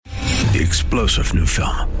The explosive new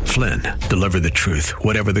film, Flynn, deliver the truth,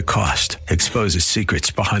 whatever the cost. Exposes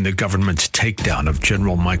secrets behind the government's takedown of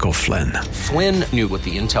General Michael Flynn. Flynn knew what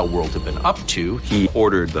the intel world had been up to. He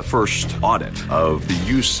ordered the first audit of the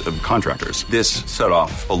use of contractors. This set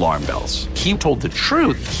off alarm bells. He told the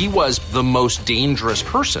truth. He was the most dangerous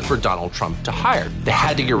person for Donald Trump to hire. They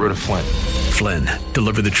had to get rid of Flynn. Flynn,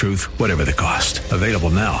 deliver the truth, whatever the cost. Available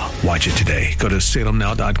now. Watch it today. Go to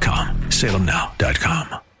salemnow.com.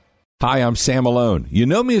 salemnow.com. Hi, I'm Sam Malone. You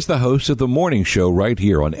know me as the host of the morning show right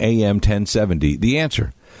here on AM 1070, The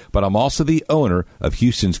Answer. But I'm also the owner of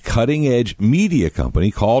Houston's cutting-edge media company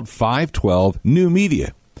called 512 New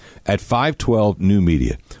Media. At 512 New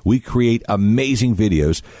Media, we create amazing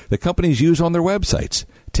videos that companies use on their websites,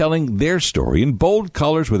 telling their story in bold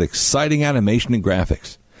colors with exciting animation and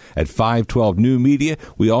graphics. At 512 New Media,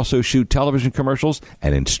 we also shoot television commercials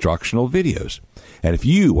and instructional videos. And if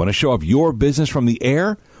you want to show off your business from the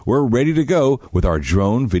air, we're ready to go with our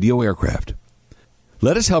drone video aircraft.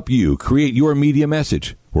 Let us help you create your media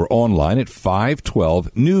message. We're online at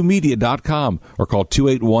 512newmedia.com or call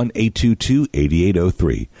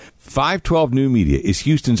 281-822-8803. 512 New Media is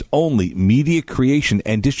Houston's only media creation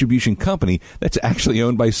and distribution company that's actually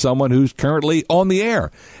owned by someone who's currently on the air.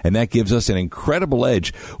 And that gives us an incredible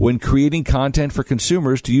edge when creating content for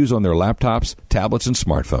consumers to use on their laptops, tablets, and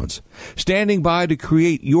smartphones. Standing by to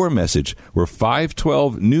create your message, we're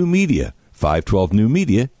 512 New Media,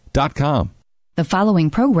 512newmedia.com. The following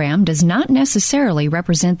program does not necessarily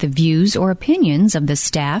represent the views or opinions of the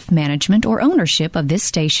staff, management, or ownership of this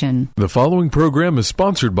station. The following program is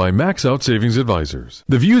sponsored by Max Out Savings Advisors.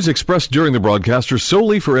 The views expressed during the broadcast are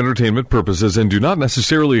solely for entertainment purposes and do not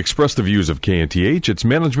necessarily express the views of KNTH, its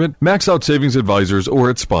management, Max Out Savings Advisors, or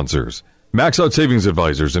its sponsors. Max Out Savings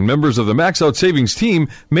Advisors and members of the Max Out Savings team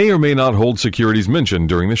may or may not hold securities mentioned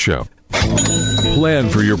during the show. Plan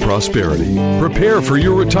for your prosperity, prepare for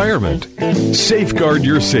your retirement, safeguard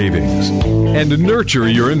your savings, and nurture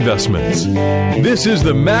your investments. This is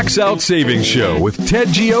the Max Out Savings Show with Ted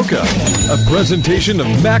Gioka, a presentation of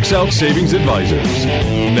Max Out Savings Advisors.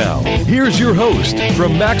 Now, here's your host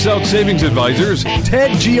from Max Out Savings Advisors,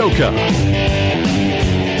 Ted Gioka.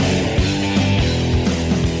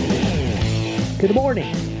 Good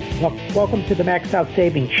morning. Welcome to the Max Out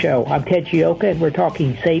Savings Show. I'm Ted Gioka, and we're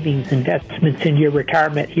talking savings, investments in your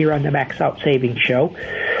retirement here on the Max Out Savings Show.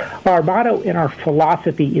 Our motto and our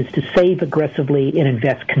philosophy is to save aggressively and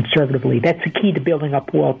invest conservatively. That's the key to building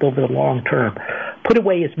up wealth over the long term. Put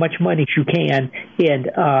away as much money as you can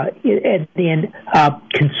and then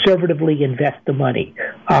conservativily invest the money.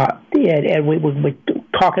 And we're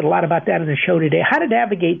talking a lot about that in the show today, how to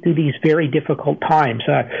navigate through these very difficult times.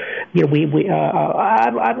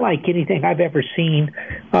 Unlike anything I've ever seen,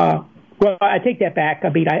 well, I take that back. I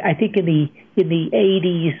mean, I think in the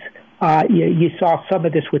 80s, you saw some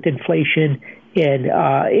of this with inflation and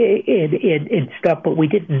stuff, but we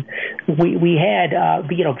didn't. We had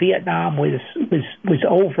Vietnam was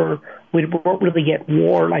over. We weren't really at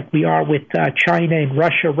war like we are with China and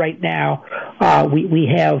Russia right now. We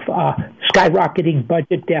have skyrocketing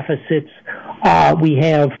budget deficits. We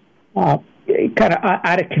have kind of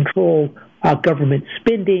out of control government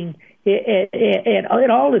spending. And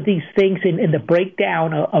all of these things in the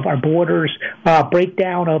breakdown of our borders,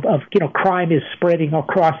 breakdown of crime is spreading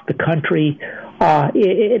across the country.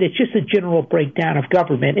 It's just a general breakdown of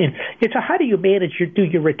government. And so how do you manage do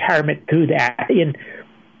your retirement through that? And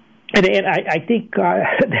I think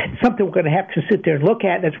that's something we're going to have to sit there and look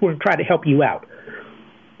at. That's where we're going to try to help you out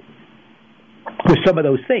with some of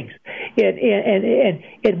those things.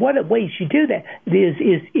 And one of the ways you do that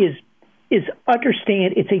is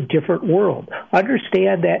understand it's a different world.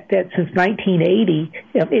 Understand that since 1980,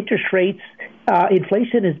 interest rates,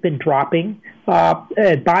 inflation has been dropping.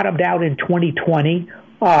 It bottomed out in 2020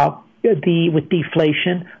 with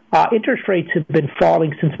deflation. Interest rates have been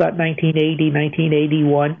falling since about 1980,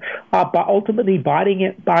 1981, but ultimately bottoming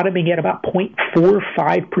at about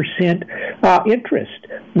 0.45% interest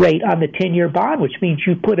rate on the 10-year bond, which means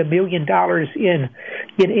you put $1 million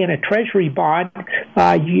in a Treasury bond,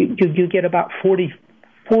 you get about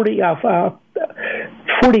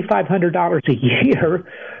 $4,500 a year,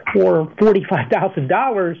 or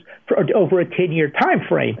 $45,000 over a 10-year time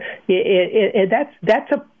frame, and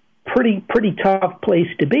that's a pretty tough place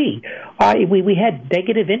to be. We had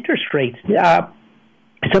negative interest rates,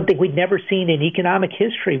 something we'd never seen in economic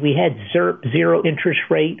history. We had zero interest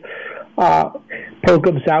rate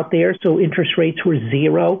programs out there, so interest rates were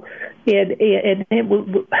zero, and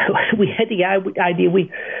we had the idea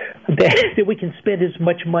that we can spend as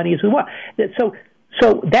much money as we want. So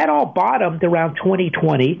So that all bottomed around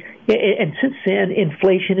 2020, and since then,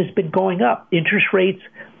 inflation has been going up. Interest rates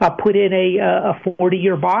put in a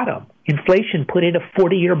 40-year bottom. Inflation put in a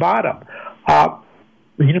 40-year bottom.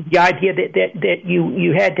 The idea that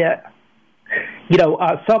you had to,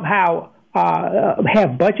 somehow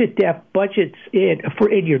have budgets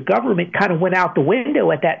in your government kind of went out the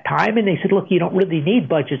window at that time, and they said, look, you don't really need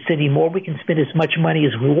budgets anymore. We can spend as much money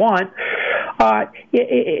as we want.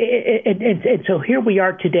 And so here we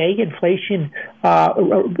are today. Inflation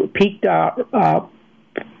peaked about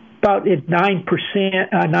at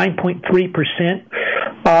 9%,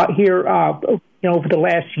 9.3% here. Over the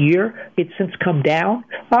last year, it's since come down,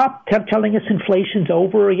 telling us inflation's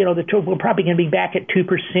over. We're probably going to be back at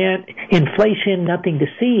 2%. Inflation, nothing to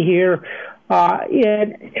see here. But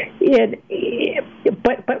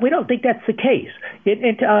we don't think that's the case.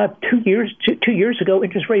 2 years ago,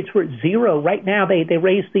 interest rates were at zero. Right now, they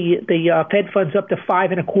raised the Fed funds up to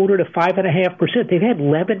 5.25% to 5.5%. They've had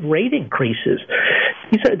 11 rate increases.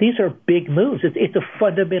 These are big moves. It's a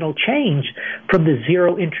fundamental change from the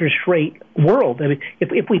zero interest rate world. I mean,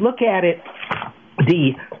 if we look at it,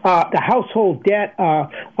 the household debt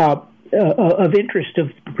of interest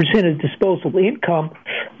of percent of disposable income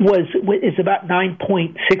is about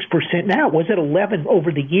 9.6% now. It was at 11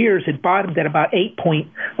 over the years. It bottomed at about 8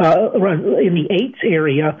 around in the 8s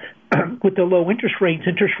area. With the low interest rates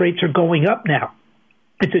are going up now.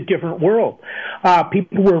 It's a different world.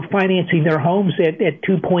 People were financing their homes at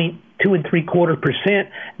 2.275%.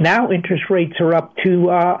 Now interest rates are up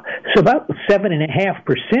to about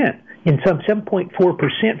 7.5%, and some 7.4%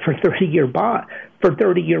 for 30-year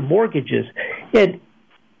mortgages, and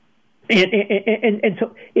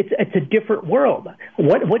so it's a different world.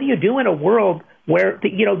 What do you do in a world where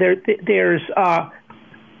there's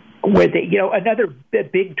another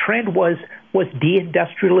big trend was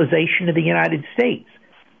deindustrialization of the United States,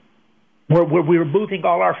 where we were moving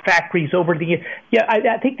all our factories over to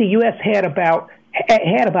I think the U.S.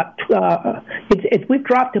 we've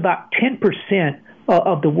dropped about 10%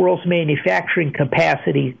 of the world's manufacturing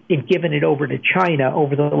capacity and given it over to China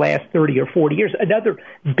over the last 30 or 40 years. Another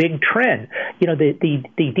big trend, the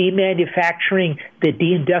demanufacturing, the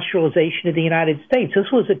deindustrialization of the United States. This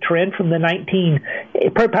was a trend from the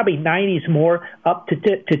probably 90s more up to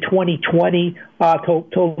 2020 till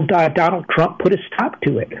Donald Trump put a stop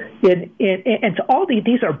to it. And so all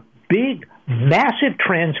these are big, massive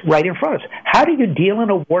trends right in front of us. How do you deal in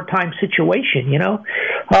a wartime situation?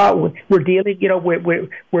 We're dealing.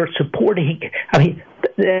 We're supporting.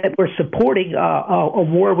 We're supporting a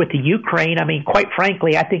war with the Ukraine. I mean, quite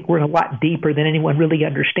frankly, I think we're in a lot deeper than anyone really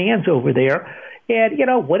understands over there. And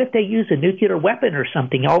what if they use a nuclear weapon or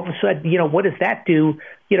something? All of a sudden, what does that do?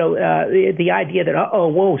 The idea that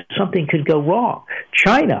something could go wrong.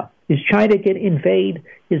 Is China going to invade?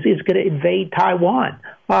 Is going to invade Taiwan?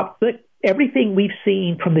 But everything we've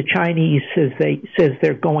seen from the Chinese says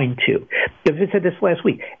they're going to. As I said this last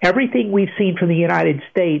week, everything we've seen from the United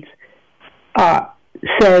States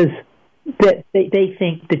says that they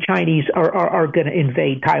think the Chinese are going to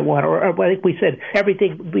invade Taiwan. Or I think we said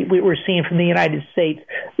everything we were seeing from the United States,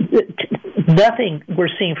 nothing we're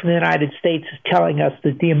seeing from the United States is telling us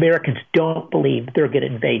that the Americans don't believe they're going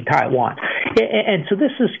to invade Taiwan. And so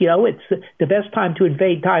this is, it's the best time to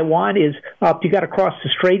invade Taiwan is you got to cross the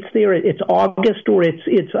straits there. It's August or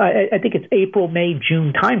I think it's April, May,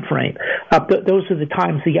 June timeframe. Those are the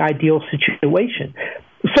times, the ideal situation.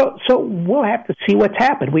 So we'll have to see what's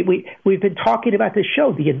happened. We've been talking about this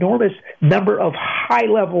show, the enormous number of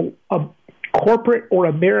high-level corporate or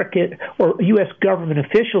American or U.S. government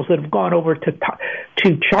officials that have gone over to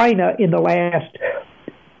China in the last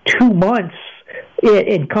 2 months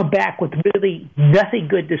and come back with really nothing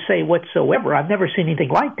good to say whatsoever. I've never seen anything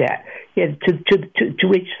like that. And to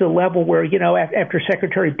reach the level where, after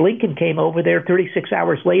Secretary Blinken came over there, 36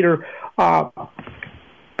 hours later,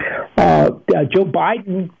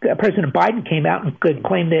 President Biden came out and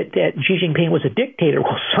claimed that Xi Jinping was a dictator.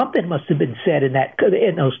 Well, something must have been said in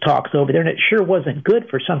those talks over there, and it sure wasn't good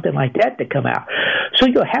for something like that to come out. So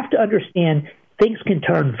you'll have to understand things can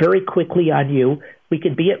turn very quickly on you. We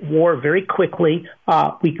could be at war very quickly.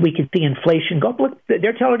 We could see inflation go. Look,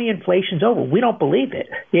 they're telling you inflation's over. We don't believe it,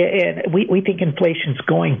 and we think inflation's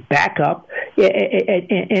going back up.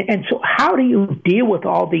 And so, how do you deal with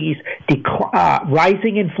all these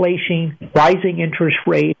rising inflation, rising interest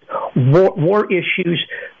rates, war issues,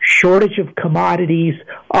 shortage of commodities,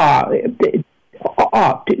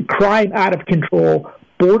 crime out of control,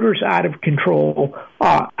 borders out of control.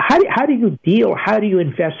 How do you deal? How do you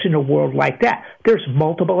invest in a world like that? There's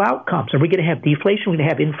multiple outcomes. Are we going to have deflation? Are we going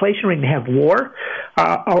to have inflation? Are we going to have war?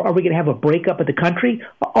 Are we going to have a breakup of the country?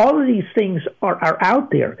 All of these things are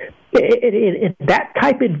out there. In that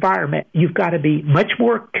type of environment, you've got to be much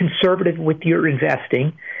more conservative with your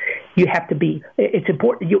investing. You have to be. It's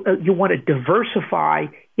important. You want to diversify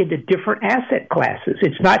into different asset classes.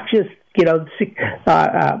 It's not just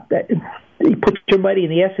you put your money in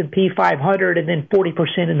the S&P 500 and then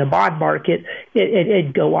 40% in the bond market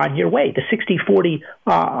and go on your way. The 60-40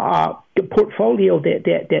 portfolio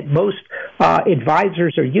that most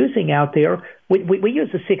advisors are using out there, we use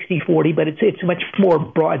the 60-40, but it's much more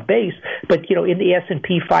broad-based. But, in the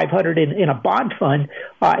S&P 500 in a bond fund,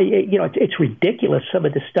 it's ridiculous, some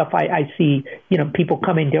of the stuff I see, people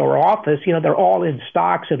come into our office, they're all in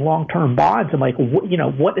stocks and long-term bonds. I'm like,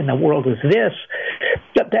 what in the world is this?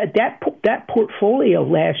 That portfolio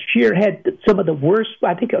last year had some of the worst,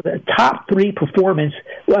 I think, the top three performance,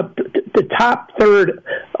 the top third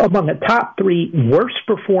among the top three worst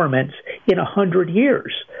performance in 100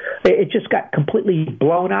 years. It just got completely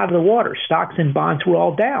blown out of the water. Stocks and bonds were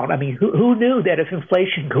all down. I mean, who knew that if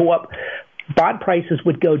inflation go up, bond prices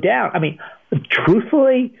would go down? I mean,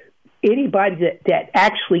 truthfully, anybody that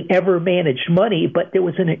actually ever managed money, but there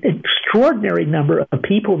was an extraordinary number of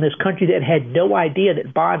people in this country that had no idea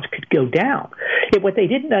that bonds could go down. And what they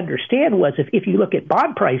didn't understand was if you look at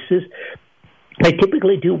bond prices, they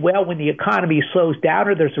typically do well when the economy slows down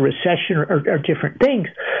or there's a recession or different things,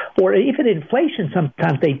 or even inflation.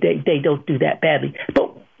 Sometimes they don't do that badly.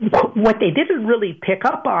 But what they didn't really pick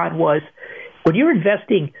up on was when you're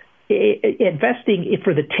investing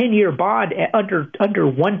for the 10-year bond at under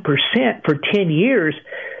 1% for 10 years,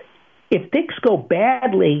 if things go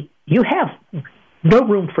badly, you have no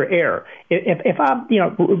room for error. If I'm,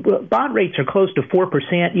 bond rates are close to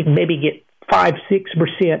 4%, you can maybe get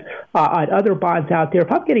 5-6% on other bonds out there.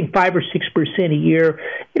 If I'm getting 5 or 6% a year,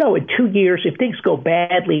 in 2 years, if things go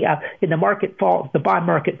badly, and the bond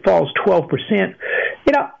market falls 12%,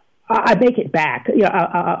 I make it back,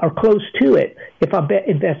 or close to it if I'm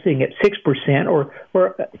investing at 6% or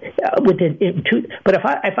within 2. But if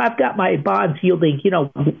I've got my bonds yielding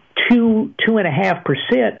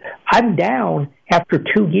 2.5%, I'm down after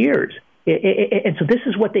 2 years. And so this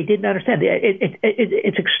is what they didn't understand.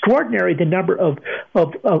 It's extraordinary the number of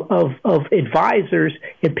advisors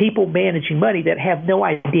and people managing money that have no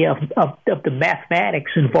idea of the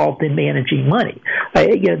mathematics involved in managing money.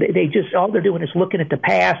 They just all they're doing is looking at the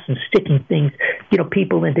past and sticking things,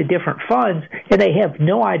 people into different funds, and they have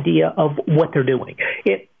no idea of what they're doing.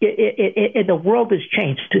 And the world has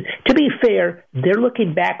changed. To be fair, they're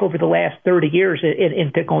looking back over the last 30 years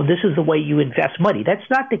and they're going, this is the way you invest money. That's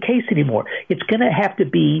not the case anymore. It's going to have to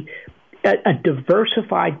be a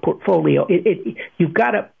diversified portfolio. You're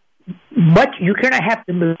going to have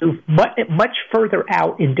to move much further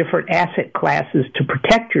out in different asset classes to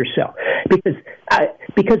protect yourself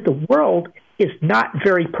because the world is not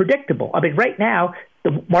very predictable. I mean, right now,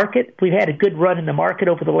 the market, we've had a good run in the market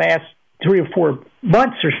over the last 3 or 4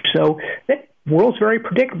 months or so. That world's very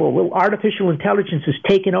predictable. Well, artificial intelligence has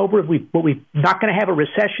taken over. We're not going to have a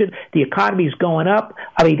recession. The economy is going up.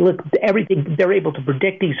 I mean, look, everything, they're able to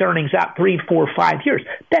predict these earnings out 3, 4, 5 years.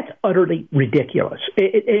 That's utterly ridiculous.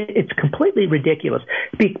 It's completely ridiculous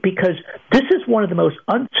because this is one of the most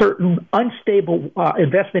uncertain, unstable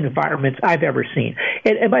investment environments I've ever seen.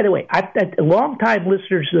 And by the way, long-time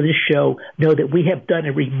listeners of this show know that we have done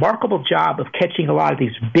a remarkable job of catching a lot of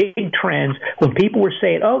these big trends when people were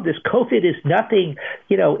saying, oh, this COVID is nothing,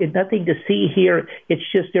 it's nothing to see here. It's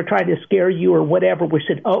just they're trying to scare you or whatever. We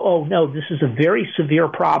said, oh, no, this is a very severe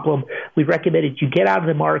problem. We recommended you get out of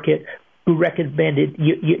the market. We recommended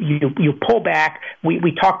you pull back.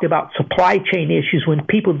 We talked about supply chain issues when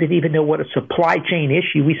people didn't even know what a supply chain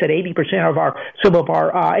issue. We said 80% of some of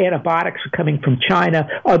our antibiotics are coming from China.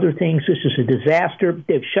 Other things, this is a disaster.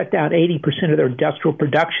 They've shut down 80% of their industrial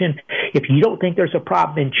production. If you don't think there's a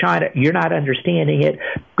problem in China, you're not understanding it.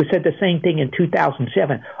 We said the same thing in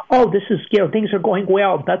 2007. Oh, this is, things are going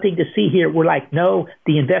well. Nothing to see here. We're like, no,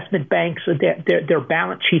 the investment banks, their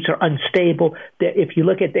balance sheets are unstable. If you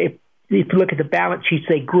look at the balance sheets,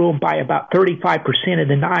 they grew them by about 35% in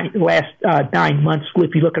the last 9 months.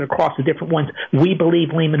 If you look at across the different ones, we believe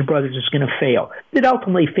Lehman Brothers is going to fail. It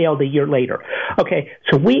ultimately failed a year later. Okay,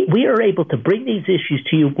 so we are able to bring these issues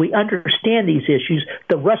to you. We understand these issues.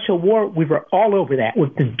 The Russia war, we were all over that.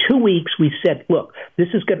 Within 2 weeks, we said, look, this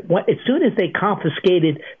is good. As soon as they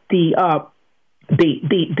confiscated the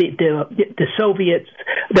Soviets,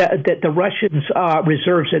 the Russians'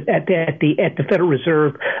 reserves at the Federal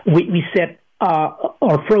Reserve, we said,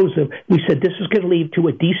 or frozen, we said this is going to lead to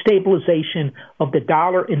a destabilization of the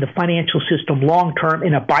dollar in the financial system long term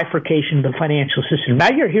and a bifurcation of the financial system.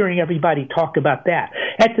 Now you're hearing everybody talk about that.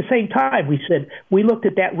 At the same time, we said we looked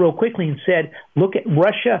at that real quickly and said, look at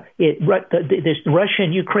Russia. This Russia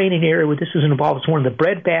and Ukrainian area where this is involved is one of the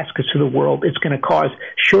bread baskets of the world. It's going to cause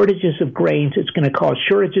shortages of grains. It's going to cause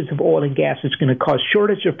shortages of oil and gas. It's going to cause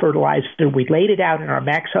shortage of fertilizer. We laid it out in our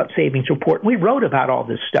Max Out Savings report. We wrote about all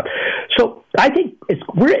this stuff. So I think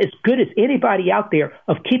we're as good as anybody out there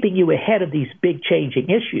of keeping you ahead of these big changing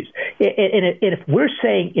issues. And if we're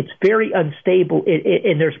saying it's very unstable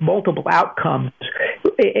and there's multiple outcomes,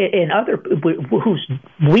 and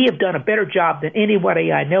we have done a better job than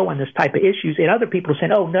anybody I know on this type of issues, and other people are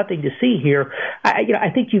saying, "Oh, nothing to see here." I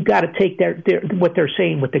think you've got to take what they're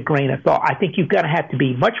saying with a grain of thought. I think you've got to have to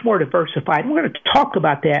be much more diversified. And we're going to talk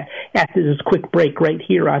about that after this quick break right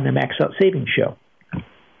here on the Max Out Savings Show.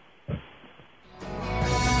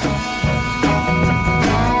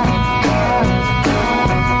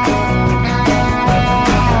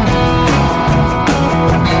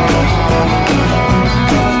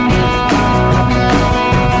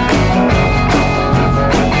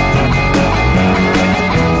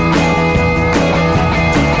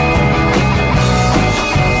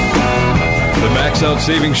 Max Out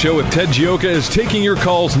Savings Show with Ted Gioka is taking your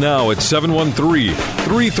calls now at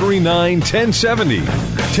 713-339-1070.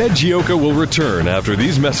 Ted Gioka will return after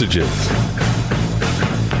these messages.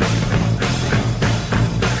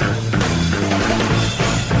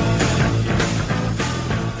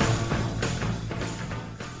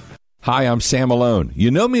 Hi, I'm Sam Malone.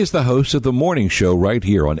 You know me as the host of the morning show right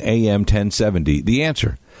here on AM 1070, The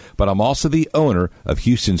Answer. But I'm also the owner of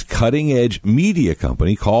Houston's cutting-edge media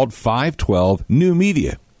company called 512 New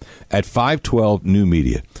Media. At 512 New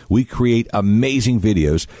Media, we create amazing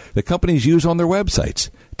videos that companies use on their websites,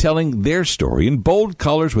 telling their story in bold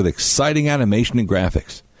colors with exciting animation and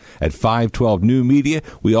graphics. At 512 New Media,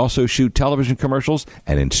 we also shoot television commercials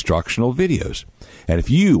and instructional videos. And if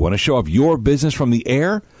you want to show off your business from the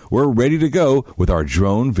air, we're ready to go with our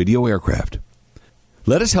drone video aircraft.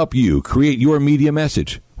 Let us help you create your media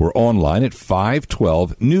message. We're online at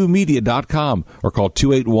 512newmedia.com or call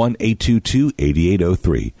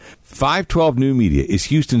 281-822-8803. 512 New Media is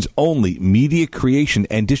Houston's only media creation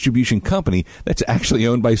and distribution company that's actually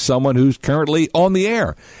owned by someone who's currently on the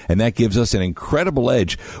air. And that gives us an incredible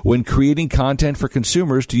edge when creating content for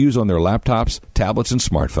consumers to use on their laptops, tablets, and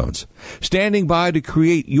smartphones. Standing by to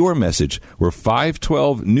create your message, we're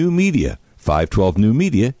 512 New Media,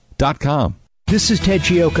 512newmedia.com. This is Ted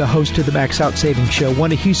Gioka, host of the Max Out Savings Show,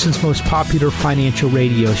 one of Houston's most popular financial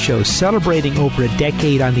radio shows, celebrating over a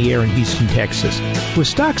decade on the air in Houston, Texas. With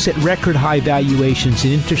stocks at record high valuations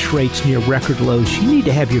and interest rates near record lows, you need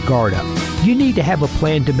to have your guard up. You need to have a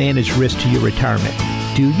plan to manage risk to your retirement.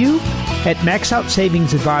 Do you? At Max Out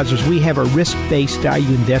Savings Advisors, we have a risk-based value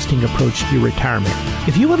investing approach to your retirement.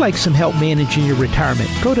 If you would like some help managing your retirement,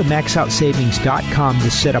 go to maxoutsavings.com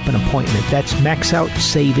to set up an appointment. That's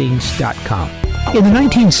maxoutsavings.com. In the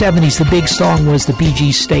 1970s, the big song was the Bee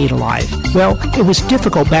Gees' Stayed Alive. Well, it was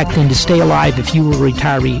difficult back then to stay alive if you were a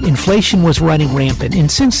retiree. Inflation was running rampant, and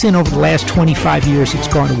since then, over the last 25 years, it's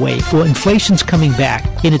gone away. Well, inflation's coming back,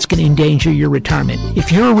 and it's going to endanger your retirement.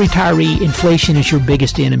 If you're a retiree, inflation is your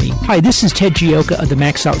biggest enemy. Hi, this is Ted Gioka of the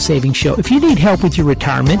Max Out Savings Show. If you need help with your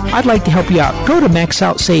retirement, I'd like to help you out. Go to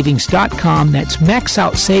maxoutsavings.com. That's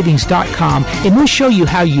maxoutsavings.com, and we'll show you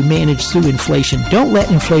how you manage through inflation. Don't let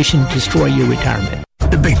inflation destroy your retirement.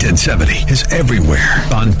 The Big 1070 is everywhere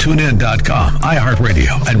on TuneIn.com,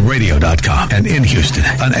 iHeartRadio, and Radio.com, and in Houston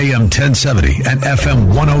on AM 1070 and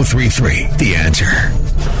FM 1033. The Answer.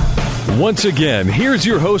 Once again, here's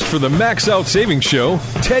your host for the Max Out Savings Show,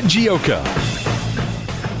 Ted Gioka.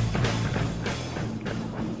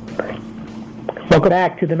 Welcome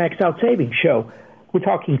back to the Max Out Savings Show. We're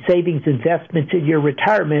talking savings, investments in your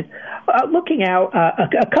retirement. Looking out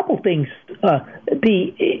a couple things.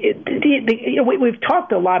 We've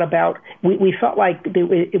talked a lot about. We felt like we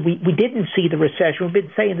didn't see the recession. We've been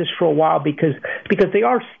saying this for a while because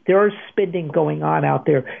there are spending going on out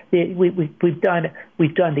there. We've done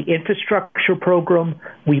the infrastructure program.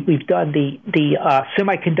 We've done the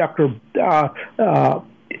semiconductor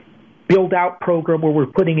build-out program where we're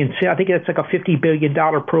putting in, I think it's like a $50 billion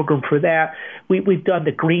program for that. We've done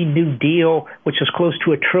the Green New Deal, which is close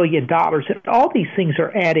to $1 trillion. And all these things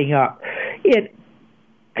are adding up. And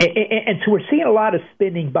so we're seeing a lot of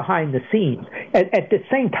spending behind the scenes. At the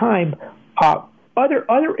same time, other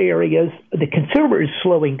areas, the consumer is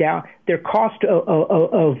slowing down. Their cost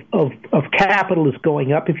of capital is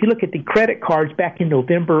going up. If you look at the credit cards back in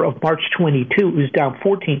November of March 22, it was down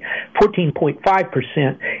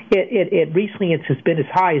 14.5%. It recently has been as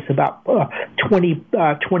high as about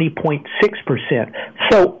 20.6%.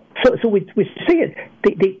 So we see it.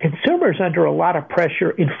 The consumer is under a lot of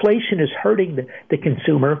pressure. Inflation is hurting the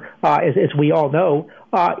consumer, as we all know.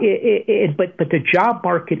 But the job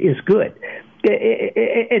market is good.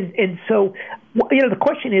 And so, the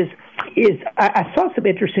question is I saw some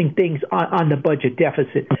interesting things on the budget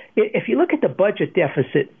deficit. If you look at the budget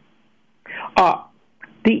deficit,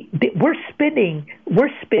 we're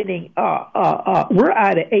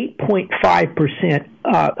at an 8.5%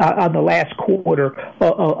 on the last quarter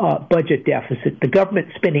budget deficit. The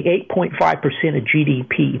government's spending 8.5% of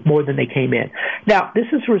GDP more than they came in. Now, this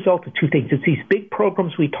is a result of two things. It's these big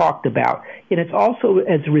programs we talked about, and it's also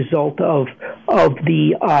as a result of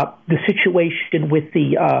the situation with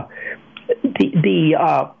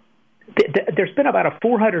there's been about a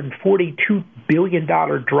 $442 billion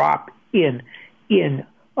drop in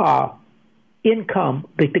income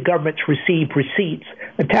that the government's receipts,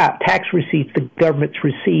 tax receipts the government's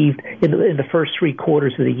received in the first 3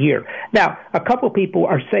 quarters of the year. Now, a couple of people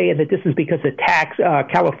are saying that this is because of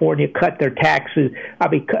California cut their taxes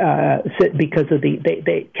because of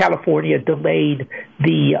California delayed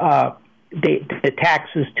the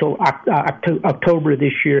taxes till October of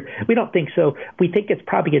this year. We don't think so. We think it's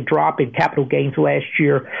probably a drop in capital gains last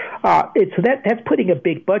year. So that's putting a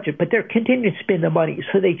big budget, but they're continuing to spend the money,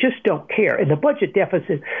 so they just don't care. And the budget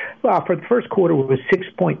deficit for the first quarter was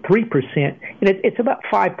 6.3%, and it's about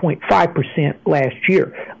 5.5% last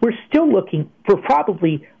year. We're still looking for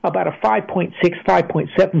probably about a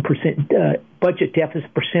 5.6-5.7% budget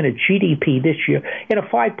deficit percent of GDP this year, and a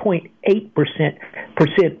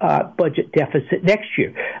 5.8% budget deficit next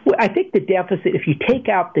year. Well, I think the deficit, if you take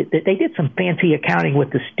out that they did some fancy accounting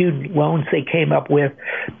with the student loans they came up with,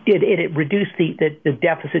 it reduced the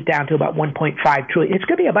deficit down to about $1.5 trillion. It's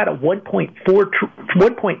going to be about a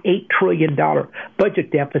 $1.8 trillion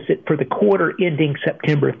budget deficit for the quarter ending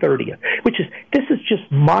September 30th, this is just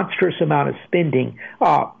monstrous amount of spending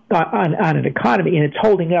on an economy, and it's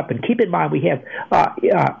holding up. And keep in mind, we have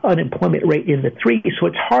unemployment rate in the 3s, so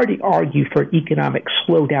it's hard to argue for an economic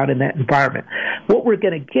slowdown in that environment. What we're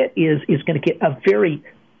going to get is going to get a very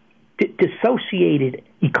dissociated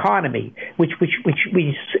economy, which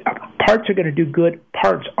parts are going to do good,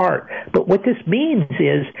 parts aren't. But what this means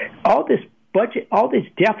is all this budget, all these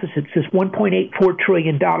deficits, this $1.84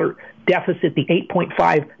 trillion deficit, the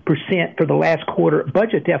 8.5% for the last quarter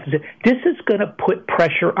budget deficit, this is going to put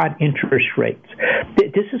pressure on interest rates.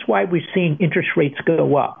 This is why we're seeing interest rates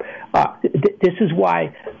go up. This is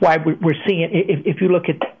why we're seeing, if you look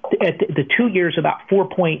at the 2 years, about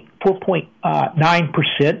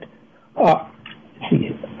 4.9%.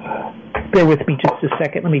 Bear with me just a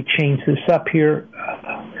second. Let me change this up here.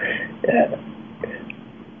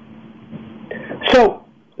 So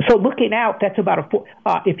looking out, that's about a 4.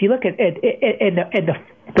 If you look at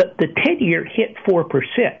the 10-year hit 4%.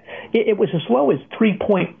 It was as low as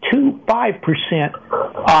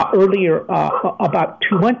 3.25% earlier, about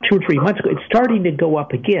 2 or 3 months ago. It's starting to go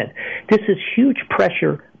up again. This is huge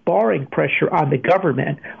pressure, borrowing pressure on the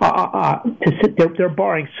government. They're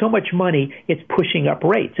borrowing so much money, it's pushing up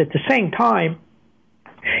rates. At the same time,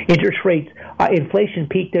 interest rates, inflation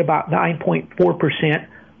peaked at about 9.4%.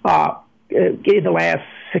 In the last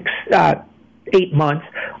 8 months,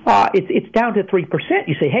 it's down to 3%.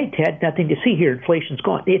 You say, hey, Ted, nothing to see here. Inflation's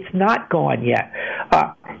gone. It's not gone yet.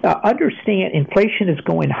 Understand, inflation is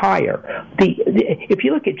going higher. If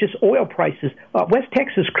you look at just oil prices, West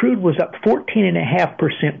Texas crude was up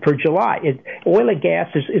 14.5% for July. Oil and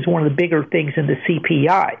gas is one of the bigger things in the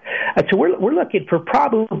CPI. So we're looking for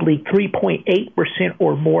probably 3.8%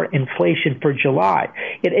 or more inflation for July.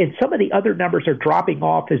 And some of the other numbers are dropping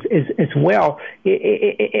off as well.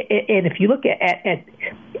 And if you look at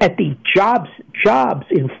the jobs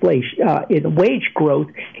inflation, in wage growth,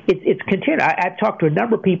 it's continued. I've talked to a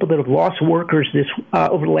number of people that have lost workers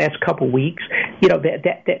over the last couple of weeks.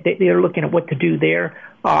 That they're looking at what to do there.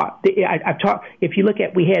 I've talked. If you look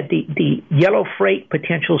at, we had the Yellow Freight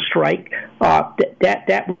potential strike.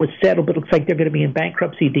 That was settled, but it looks like they're going to be in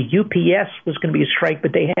bankruptcy. The UPS was going to be a strike,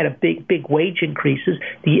 but they had a big wage increases.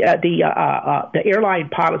 The airline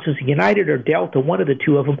pilots, is United or Delta, one of the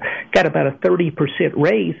two of them, got about a 30%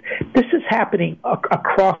 raise. This is happening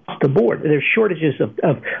across the board. There's shortages of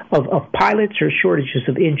pilots, there's shortages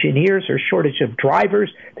of engineers, there's shortages of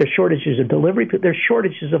drivers, there's shortages of delivery, there's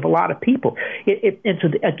shortages of a lot of people. And so,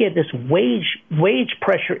 again, this wage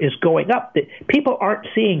pressure is going up. People aren't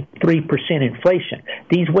seeing 3% inflation.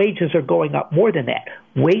 These wages are going up more than that.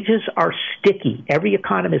 Wages are sticky. Every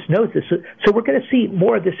economist knows this. So we're going to see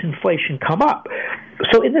more of this inflation come up.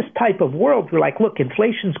 So in this type of world, we're like, look,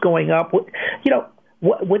 inflation's going up.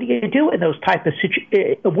 What do you do in those type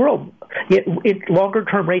of world? Longer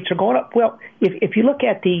term rates are going up. Well, if you look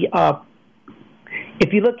at the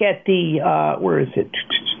where is it?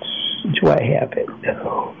 Do I have it?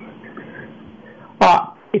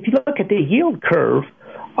 If you look at the yield curve,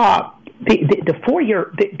 the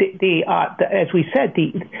 4-year, as we said,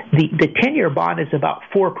 the 10-year bond is about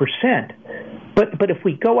 4%. But if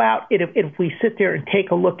we go out, if we sit there and take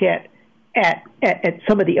a look at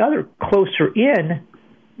some of the other closer in,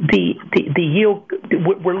 the yield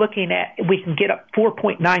we're looking at, we can get up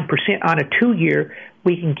 4.9% on a 2-year.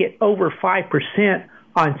 We can get over 5%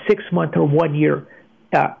 on 6-month or 1-year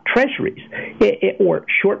treasuries or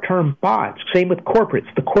short-term bonds. Same with corporates.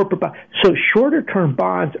 The corporate bonds. So shorter-term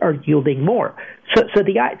bonds are yielding more. So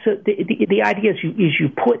the idea is you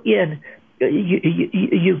put in.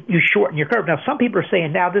 You shorten your curve. Now, some people are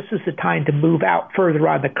saying now this is the time to move out further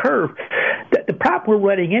on the curve. The problem we're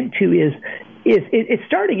running into is it's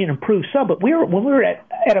starting to improve some, but when we were at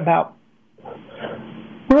about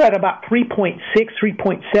 3.6,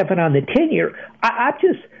 3.7 on the 10-year.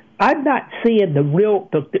 I'm not seeing the real,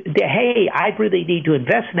 hey, I really need to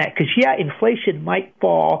invest in that because, inflation might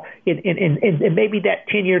fall and maybe that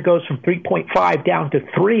 10-year goes from 3.5 down to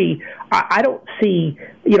 3. I don't see,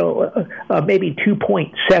 maybe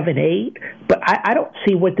 2.78, but I don't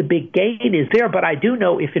see what the big gain is there. But I do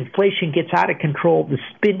know if inflation gets out of control, the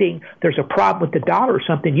spending, there's a problem with the dollar or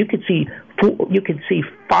something, you could see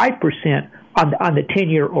 5% on the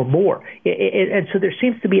 10-year or more. And so there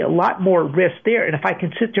seems to be a lot more risk there. And if I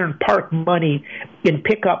can sit there and park money and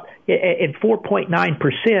pick up at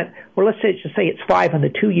 4.9%, or let's just say it's 5 on the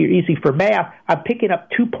 2-year, easy for math, I'm picking up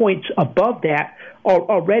 2 points above that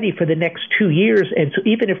already for the next 2 years. And so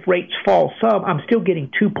even if rates fall some, I'm still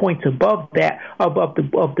getting 2 points above that, for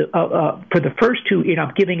the first 2,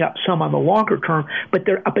 I'm giving up some on the longer term, but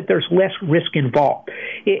there's less risk involved.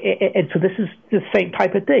 And so this is the same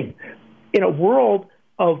type of thing. In a world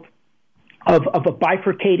of a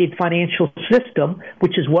bifurcated financial system,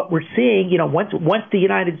 which is what we're seeing, once the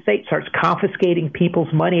United States starts confiscating people's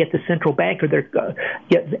money at the central bank, or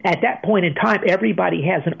at that point in time, everybody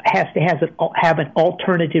has to have an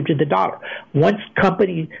alternative to the dollar. Once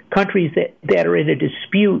countries that are in a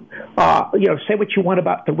dispute, say what you want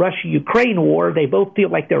about the Russia-Ukraine war, they both feel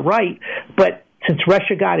like they're right, but since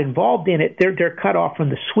Russia got involved in it, they're cut off from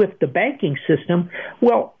the SWIFT, the banking system.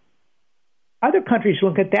 Well, other countries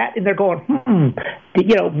look at that and they're going,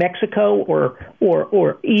 Mexico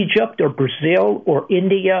or Egypt or Brazil or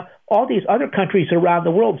India, all these other countries around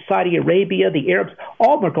the world, Saudi Arabia, the Arabs,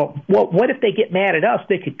 all of them are going, well, what if they get mad at us?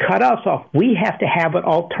 They could cut us off. We have to have an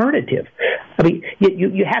alternative. I mean,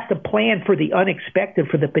 you have to plan for the unexpected,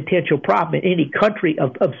 for the potential problem in any country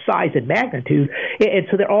of size and magnitude. And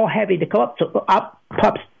so they're all having to come up. So up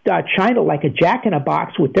pops China like a jack in a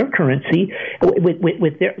box with their currency,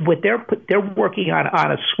 they're working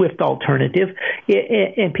on a SWIFT alternative,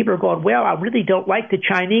 and people are going, well, I really don't like the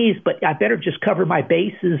Chinese, but I better just cover my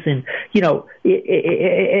bases and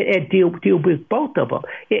and deal with both of them.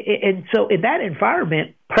 And so in that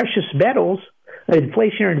environment, precious metals, an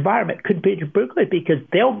inflationary environment could be good because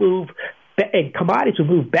they'll move. And commodities will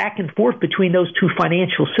move back and forth between those two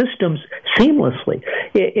financial systems seamlessly.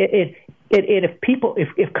 And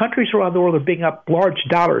if countries around the world are bigging up large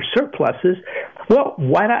dollar surpluses, well,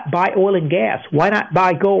 why not buy oil and gas? Why not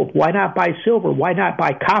buy gold? Why not buy silver? Why not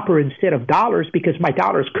buy copper instead of dollars? Because my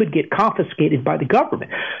dollars could get confiscated by the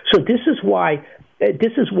government. So this is why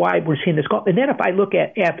we're seeing this go. And then if I look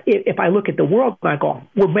at the world, I go,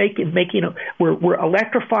 we're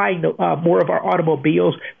electrifying more of our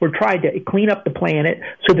automobiles. We're trying to clean up the planet.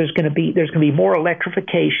 So there's going to be more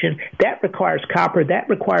electrification. That requires copper. That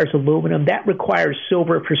requires aluminum. That requires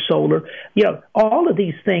silver for solar. All of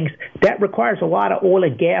these things that requires a lot of oil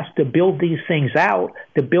and gas to build these things out.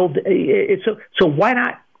 To build it. So why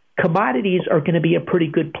not? Commodities are going to be a pretty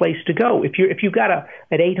good place to go. If you've got an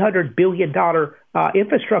 $800 billion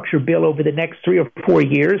infrastructure bill over the next 3 or 4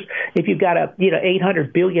 years, if you've got a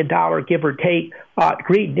 $800 billion give or take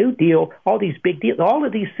Green New Deal, all these big deals, all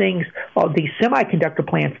of these things, these semiconductor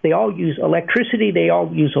plants, they all use electricity, they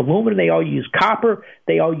all use aluminum, they all use copper,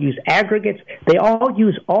 they all use aggregates, they all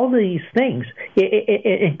use all of these things.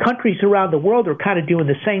 And countries around the world are kind of doing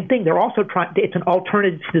the same thing. They're also trying. It's an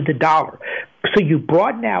alternative to the dollar. So you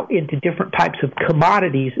broaden out into different types of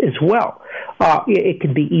commodities as well. It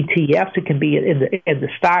can be ETFs. It can be in the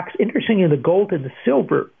stocks. Interestingly, the gold and the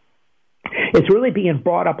silver, it's really being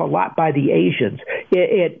brought up a lot by the Asians.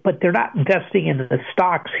 But they're not investing in the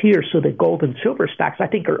stocks here. So the gold and silver stocks, I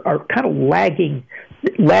think, are kind of lagging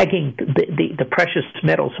the precious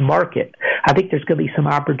metals market. I think there's going to be some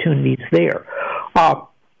opportunities there.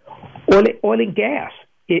 Oil and gas.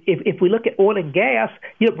 If we look at oil and gas,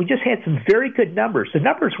 we just had some very good numbers. The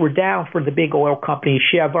numbers were down for the big oil companies,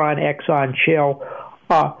 Chevron, Exxon, Shell,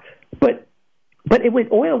 but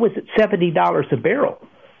oil was at $70 a barrel.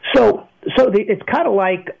 So it's kind of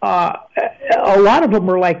like a lot of them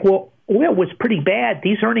are like, well, oil was pretty bad.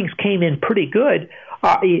 These earnings came in pretty good.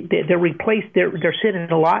 They're sending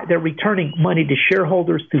a lot. They're returning money to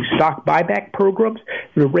shareholders through stock buyback programs.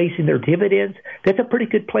 They're raising their dividends. That's a pretty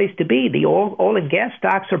good place to be. The oil and gas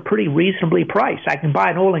stocks are pretty reasonably priced. I can buy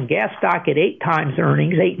an oil and gas stock at 9 times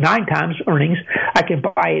earnings. I can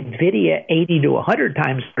buy NVIDIA at 80 to 100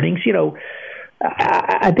 times earnings.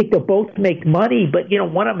 I think they'll both make money, but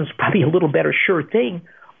one of them is probably a little better sure thing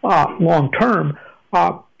long term.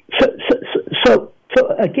 So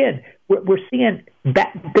again, we're seeing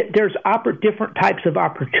that there's different types of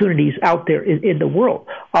opportunities out there in the world.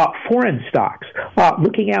 Foreign stocks,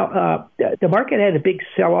 looking out, the market had a big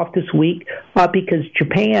sell-off this week because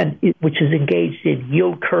Japan, which is engaged in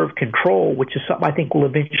yield curve control, which is something I think we'll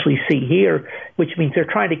eventually see here, which means they're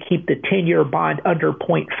trying to keep the 10-year bond under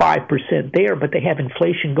 0.5% there, but they have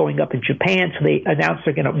inflation going up in Japan, so they announced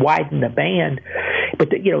they're going to widen the band. But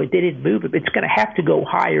they didn't move it. It's going to have to go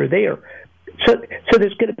higher there. So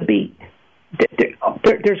there's going to be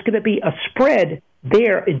a spread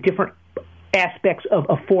there in different aspects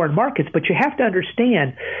of foreign markets, but you have to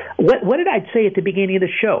understand what did I say at the beginning of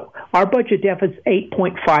the show? Our budget deficit is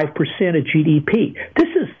 8.5% of GDP.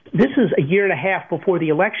 This is a year and a half before the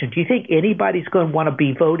election. Do you think anybody's going to want to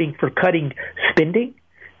be voting for cutting spending?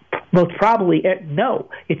 Most probably, no.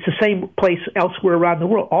 It's the same place elsewhere around the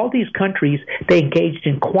world. All these countries, they engaged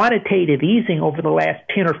in quantitative easing over the last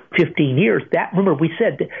 10 or 15 years. Remember, we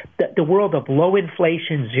said that the world of low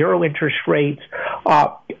inflation, zero interest rates,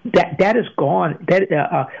 that is gone.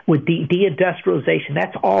 With the deindustrialization,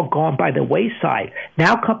 that's all gone by the wayside.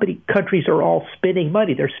 Now countries are all spending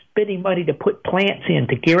money. They're spending money to put plants in,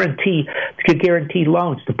 to guarantee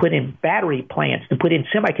loans, to put in battery plants, to put in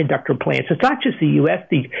semiconductor plants. It's not just the U.S.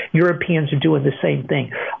 The Europeans are doing the same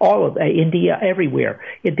thing. All of India, everywhere.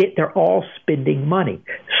 They're all spending money.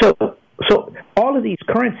 So all of these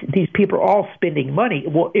people are all spending money.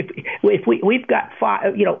 Well, if we've got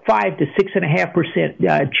 5 to 6.5%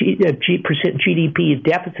 GDP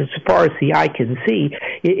deficits as far as the eye can see,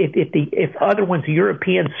 if other ones, the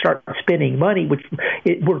Europeans, start spending money, which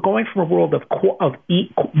we're going from a world of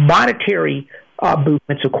monetary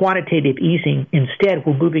movements of quantitative easing. Instead,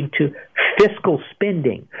 we're moving to fiscal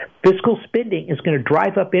spending. Fiscal spending is going to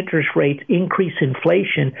drive up interest rates, increase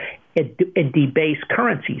inflation, and debase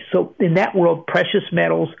currencies. So in that world, precious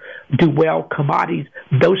metals do well, commodities,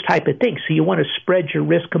 those type of things. So you want to spread your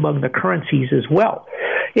risk among the currencies as well.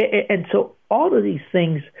 And so all of these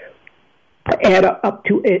things add up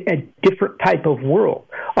to a different type of world.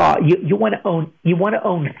 You want to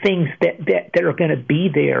own things that are going to be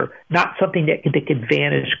there, not something that can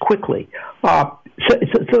vanish quickly. So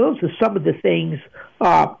those are some of the things.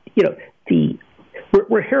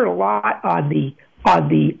 We're hearing a lot on the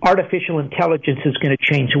artificial intelligence is going to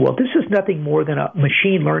change the world. This is nothing more than a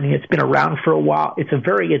machine learning. It's been around for a while. It's a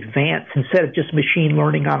very advanced, instead of just machine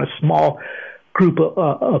learning on a small group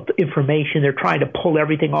of information, they're trying to pull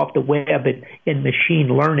everything off the web and machine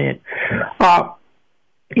learn it.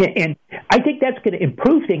 And I think that's going to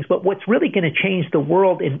improve things, but what's really going to change the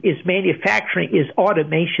world is manufacturing, is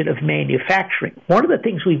automation of manufacturing. One of the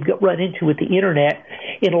things we've run into with the Internet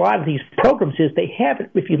in a lot of these programs is they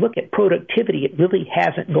haven't, if you look at productivity, it really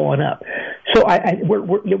hasn't gone up. So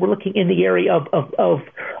we're looking in the area of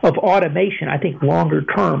automation, I think longer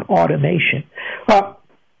term automation.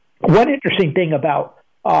 One interesting thing about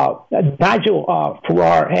Nigel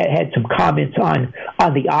Farrar had some comments on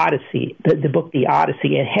the Odyssey, the book The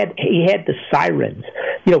Odyssey, and he had the sirens.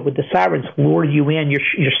 when the sirens lure you in,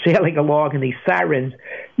 you're sailing along, and these sirens,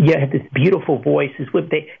 you have this beautiful voices.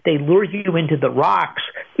 They lure you into the rocks.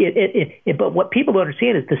 But what people don't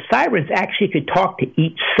understand is the sirens actually could talk to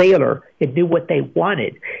each sailor. It knew what they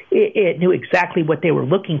wanted. It knew exactly what they were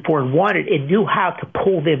looking for and wanted. It knew how to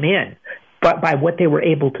pull them in by what they were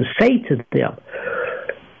able to say to them.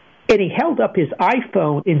 And he held up his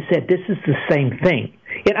iPhone and said, "This is the same thing."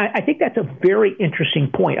 And I think that's a very interesting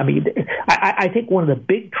point. I mean, I think one of the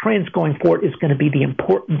big trends going forward is going to be the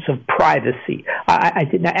importance of privacy.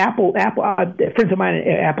 Apple, friends of mine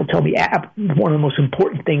at Apple tell me one of the most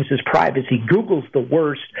important things is privacy. Google's the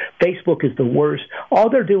worst. Facebook is the worst. All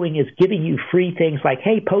they're doing is giving you free things like,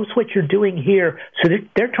 hey, post what you're doing here. So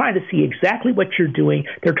they're trying to see exactly what you're doing.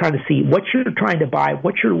 They're trying to see what you're trying to buy,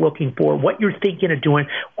 what you're looking for, what you're thinking of doing.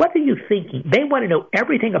 What are you thinking? They want to know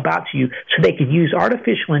everything about you so they can use artificial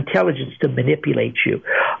intelligence to manipulate you.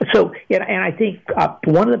 So, and I think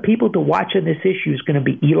one of the people to watch on this issue is going to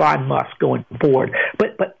be Elon Musk going forward.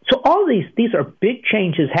 But so all these are big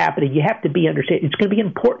changes happening. You have to understand it's going to be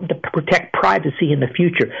important to protect privacy in the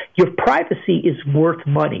future. Your privacy is worth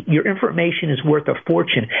money. Your information is worth a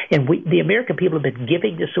fortune. And the American people have been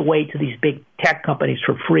giving this away to these big tech companies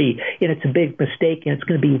for free. And it's a big mistake, and it's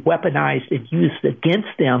going to be weaponized and used against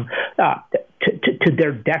them to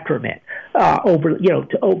their detriment,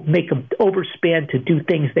 to make them overspend, to do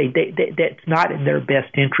things that's not in their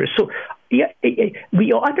best interest. So,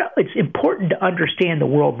 it's important to understand the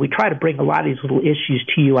world. We try to bring a lot of these little issues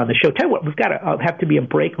to you on the show. Tell you what, we've got to have to be a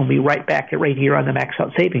break. We'll be right back right here on the Max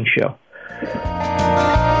Out Savings Show.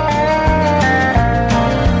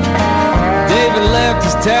 David left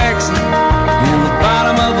his taxi in the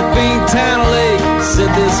bottom of a Beantown lake.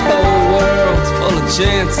 Said this whole world's full of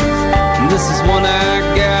chances, and this is one I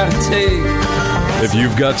gotta take. If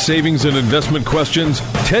you've got savings and investment questions,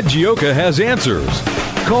 Ted Gioka has answers.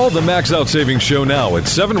 Call the Max Out Savings Show now at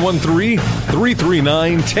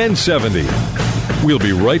 713-339-1070. We'll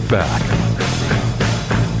be right back.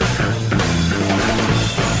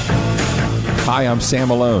 Hi, I'm Sam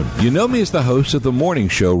Malone. You know me as the host of the morning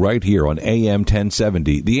show right here on AM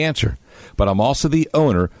 1070, The Answer. But I'm also the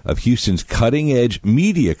owner of Houston's cutting-edge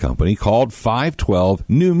media company called 512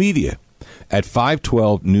 New Media. At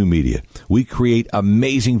 512 New Media, we create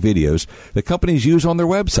amazing videos that companies use on their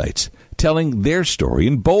websites, telling their story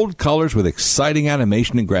in bold colors with exciting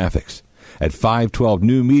animation and graphics. At 512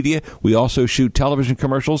 New Media, we also shoot television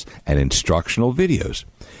commercials and instructional videos.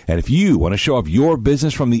 And if you want to show off your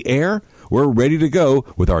business from the air, we're ready to go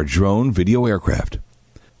with our drone video aircraft.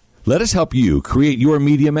 Let us help you create your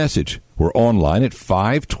media message. We're online at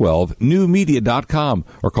 512newmedia.com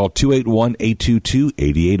or call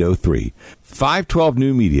 281-822-8803. 512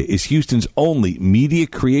 New Media is Houston's only media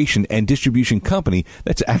creation and distribution company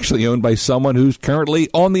that's actually owned by someone who's currently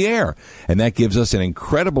on the air. And that gives us an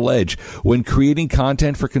incredible edge when creating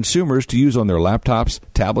content for consumers to use on their laptops,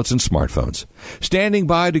 tablets, and smartphones. Standing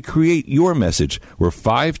by to create your message, we're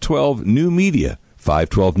 512 New Media,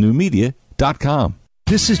 512newmedia.com.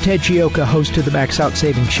 This is Ted Gioka, host of the Max Out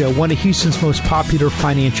Savings Show, one of Houston's most popular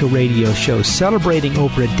financial radio shows, celebrating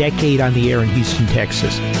over a decade on the air in Houston,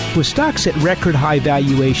 Texas. With stocks at record high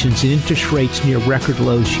valuations and interest rates near record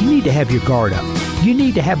lows, you need to have your guard up. You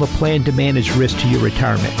need to have a plan to manage risk to your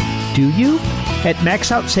retirement. Do you? At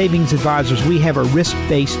Max Out Savings Advisors, we have a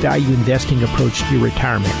risk-based value investing approach to your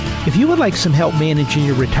retirement. If you would like some help managing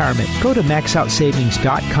your retirement, go to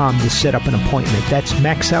maxoutsavings.com to set up an appointment. That's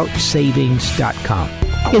maxoutsavings.com.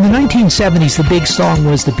 In the 1970s, the big song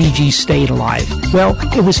was the Bee Gees' Stayed Alive. Well,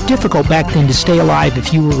 it was difficult back then to stay alive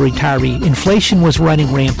if you were a retiree. Inflation was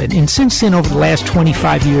running rampant, and since then, over the last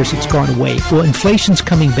 25 years, it's gone away. Well, inflation's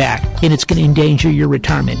coming back, and it's going to endanger your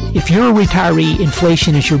retirement. If you're a retiree,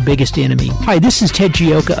 inflation is your biggest enemy. Hi, this is Ted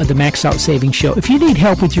Gioka of the Max Out Savings Show. If you need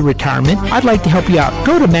help with your retirement, I'd like to help you out.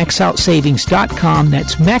 Go to maxoutsavings.com.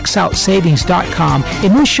 That's maxoutsavings.com,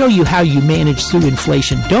 and we'll show you how you manage through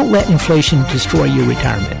inflation. Don't let inflation destroy your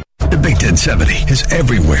retirement. The Big 1070 is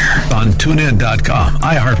everywhere on TuneIn.com,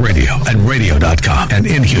 iHeartRadio, and Radio.com, and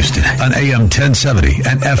in Houston on AM 1070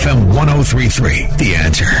 and FM 1033. The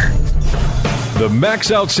Answer. The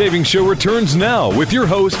Max Out Savings Show returns now with your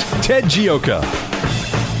host, Ted Gioka.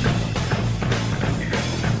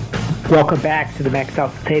 Welcome back to the Max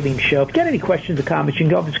Out Savings Show. If you got any questions or comments, you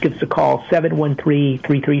can go just give us a call,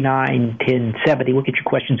 713-339-1070. We'll get your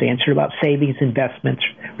questions answered about savings, investments,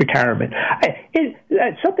 retirement.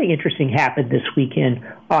 Something interesting happened this weekend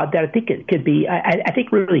that I think it could be, I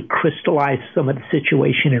think really crystallized some of the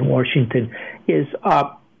situation in Washington is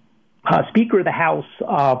Speaker of the House,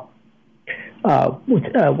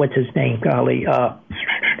 what's his name, golly,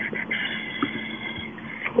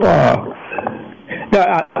 The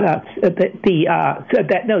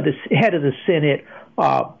head of the Senate.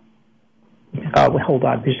 Hold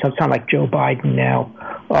on, this sounds like Joe Biden now.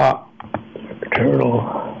 Turtle.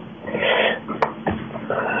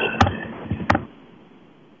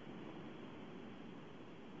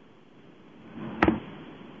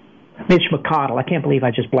 Mitch McConnell. I can't believe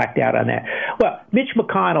I just blacked out on that. Well, Mitch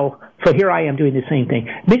McConnell. So here I am doing the same thing.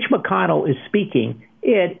 Mitch McConnell is speaking,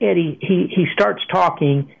 and he starts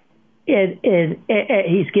talking. And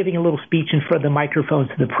he's giving a little speech in front of the microphones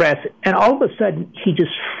to the press, and all of a sudden he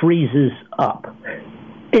just freezes up,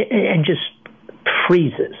 and just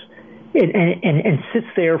freezes, and sits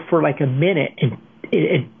there for like a minute,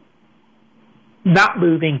 and not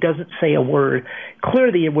moving, doesn't say a word.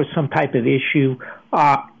 Clearly, it was some type of issue.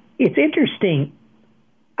 It's interesting.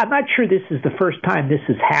 I'm not sure this is the first time this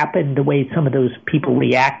has happened. The way some of those people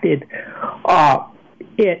reacted,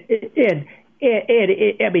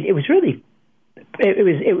 it was really, it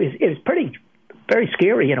was pretty, very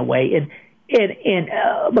scary in a way. And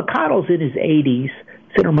McConnell's in his 80s,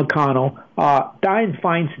 Senator McConnell. Dianne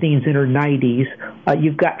Feinstein's in her 90s.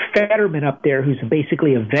 You've got Fetterman up there, who's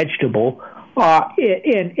basically a vegetable.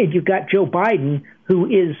 And you've got Joe Biden, who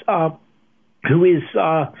is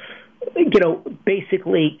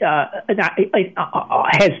basically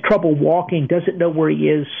has trouble walking, doesn't know where he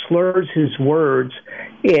is, slurs his words,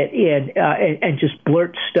 and just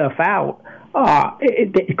blurts stuff out.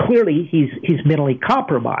 Clearly, he's mentally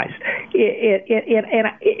compromised.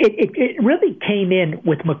 It really came in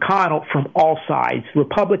with McConnell from all sides,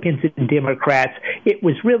 Republicans and Democrats. It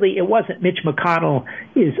wasn't Mitch McConnell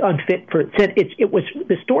is unfit for it.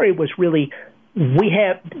 The story was really, we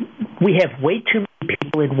have way too many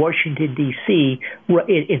people in Washington, D.C.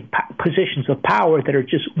 in positions of power that are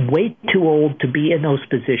just way too old to be in those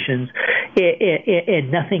positions,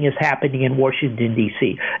 and nothing is happening in Washington,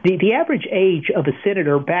 D.C. The average age of a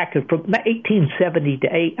senator back from 1870 to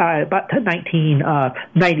about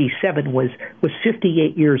 1997 was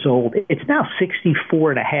 58 years old. It's now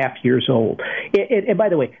 64 and a half years old. And by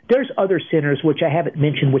the way, there's other senators, which I haven't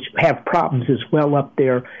mentioned, which have problems as well up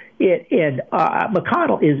there. And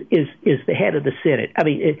McConnell is the head of the Senate. I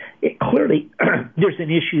mean, clearly there's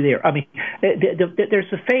an issue there. I mean,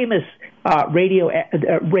 there's a famous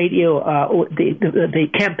the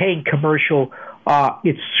campaign commercial.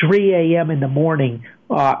 It's 3 a.m. in the morning.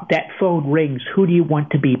 That phone rings. Who do you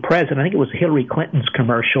want to be president? I think it was Hillary Clinton's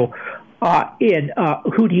commercial. And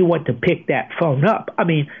who do you want to pick that phone up? I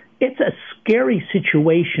mean, it's a scary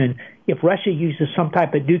situation. If Russia uses some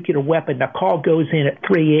type of nuclear weapon, the call goes in at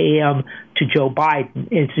 3 a.m. to Joe Biden.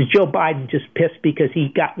 And it's Joe Biden just pissed because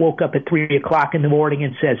he woke up at 3 o'clock in the morning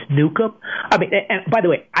and says, nuke him. I mean, and by the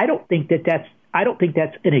way, I don't think that's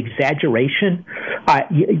an exaggeration.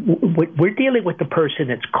 We're dealing with the person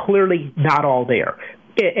that's clearly not all there,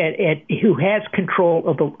 and who has control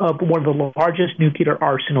of one of the largest nuclear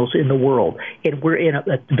arsenals in the world. And we're in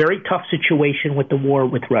a very tough situation with the war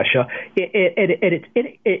with Russia.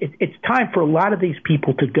 It's time for a lot of these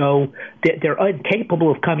people to go. They're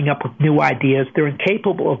incapable of coming up with new ideas. They're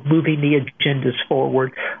incapable of moving the agendas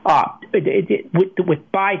forward. With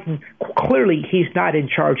Biden, clearly he's not in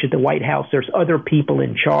charge of the White House. There's other people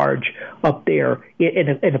in charge up there.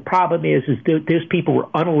 And the problem is those people were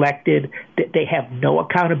unelected. They have no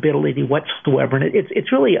accountability whatsoever, and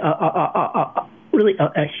it's really a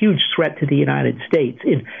huge threat to the United States.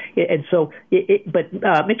 And so, but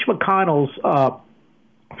Mitch McConnell's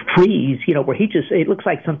freeze, where it looks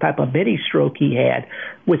like some type of mini stroke he had,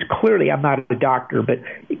 was clearly, I'm not a doctor, but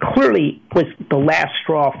it clearly was the last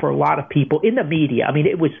straw for a lot of people in the media. I mean,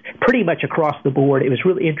 it was pretty much across the board. It was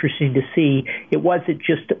really interesting to see.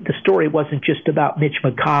 The story wasn't just about Mitch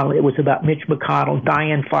McConnell. It was about Mitch McConnell,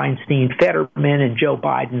 Dianne Feinstein, Fetterman, and Joe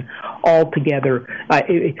Biden all together.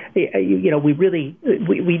 We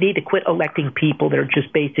need to quit electing people that are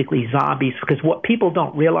just basically zombies, because what people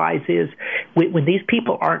don't realize is when these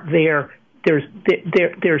people aren't there, there's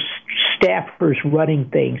staffers running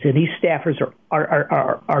things, and these staffers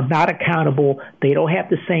are not accountable. They don't have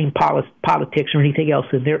the same politics or anything else,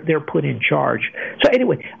 and they're put in charge. So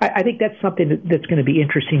anyway, I think that's something that's going to be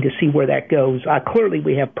interesting to see where that goes. Clearly,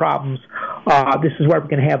 we have problems. This is where we're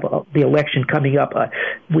going to have the election coming up.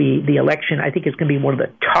 The election, I think, is going to be one of the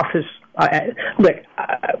toughest. Look,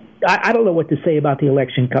 I don't know what to say about the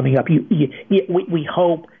election coming up. We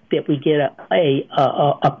hope that we get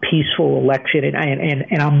a peaceful election,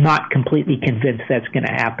 and I'm not completely convinced that's going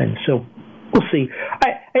to happen. So we'll see.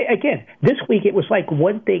 Again, this week it was like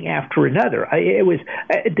one thing after another. It was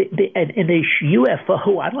and the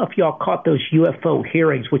UFO. I don't know if y'all caught those UFO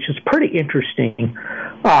hearings, which is pretty interesting.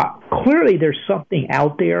 clearly there's something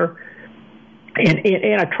out there.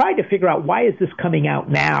 And I tried to figure out, why is this coming out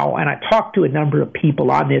now? And I talked to a number of people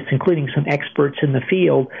on this, including some experts in the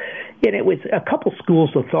field. And it was a couple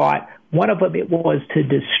schools of thought. One of them, it was to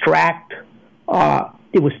distract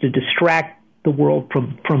the world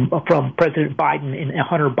from President Biden and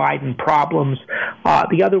Hunter Biden problems.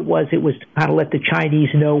 The other was, it was to kind of let the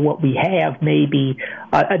Chinese know what we have, maybe.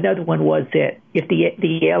 Another one was that if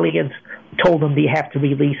the aliens told them they have to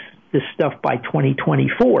release this stuff by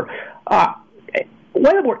 2024.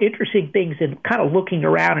 One of the more interesting things in kind of looking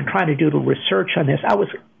around and trying to do the research on this, I was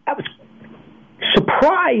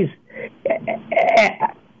surprised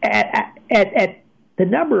at the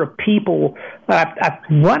number of people I've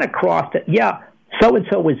run across that,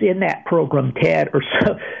 so-and-so was in that program, Ted,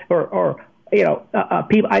 or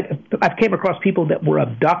people. I've came across people that were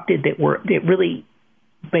abducted that really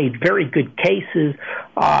made very good cases.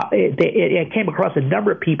 I came across a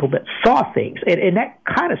number of people that saw things, and that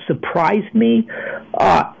kind of surprised me.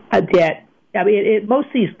 Most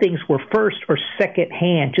of these things were first or second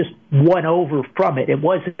hand, just one over from it. It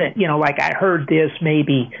wasn't, like I heard this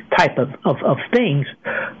maybe type of things,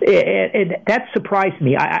 and that surprised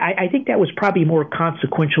me. I think that was probably more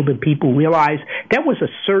consequential than people realize. That was a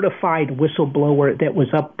certified whistleblower that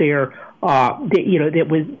was up there. That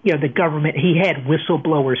was, the government, he had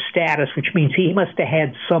whistleblower status, which means he must have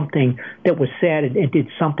had something that was said and did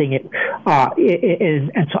something. And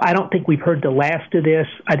so I don't think we've heard the last of this.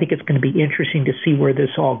 I think it's going to be interesting to see where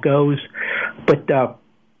this all goes. But,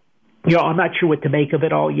 I'm not sure what to make of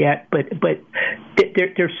it all yet, but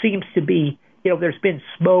there seems to be, there's been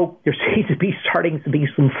smoke. There seems to be starting to be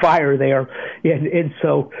some fire there. And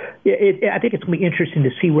so I think it's going to be interesting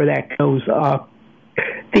to see where that goes. I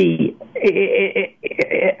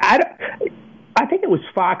think it was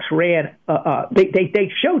Fox ran.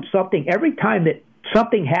 They showed something every time that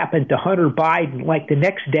something happened to Hunter Biden. Like the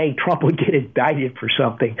next day, Trump would get indicted for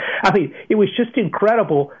something. I mean, it was just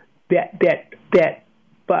incredible that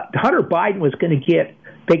Hunter Biden was going to get.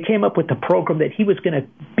 They came up with the program that he was going to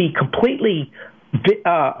be completely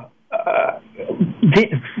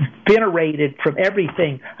venerated from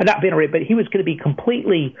everything. Not venerated, but he was going to be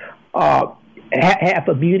completely. Have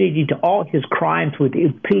immunity to all his crimes with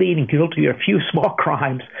pleading guilty or a few small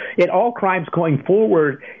crimes, and all crimes going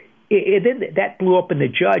forward. And then that blew up in the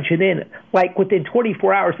judge. And then, like, within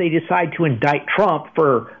 24 hours, they decide to indict Trump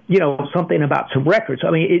for, something about some records.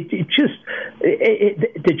 I mean,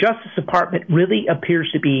 the Justice Department really appears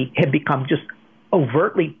to have become just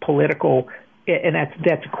overtly political, and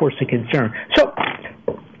that's of course a concern. So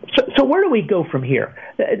where do we go from here?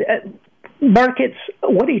 Markets,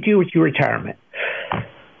 what do you do with your retirement?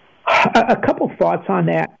 A couple thoughts on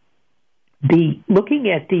that. Looking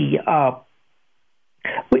at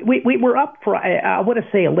we were up for, I want to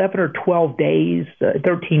say 11 or 12 days,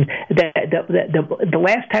 13. The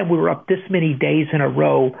last time we were up this many days in a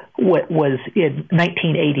row was in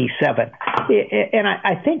 1987, and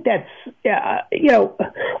I think that's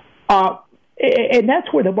and that's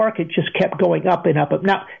where the market just kept going up and up.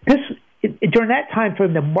 Now during that time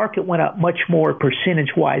frame, the market went up much more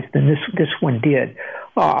percentage-wise than this one did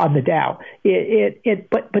on the Dow.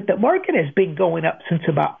 But the market has been going up since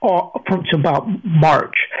about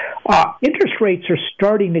March. Interest rates are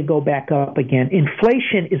starting to go back up again.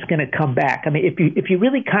 Inflation is going to come back. I mean, if you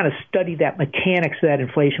really kind of study that mechanics of that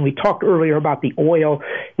inflation, we talked earlier about the oil,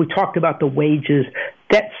 we talked about the wages.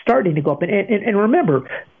 That's starting to go up. And remember,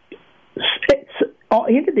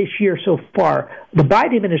 into this year so far, the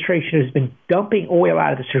Biden administration has been dumping oil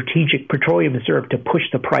out of the Strategic Petroleum Reserve to push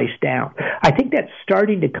the price down. I think that's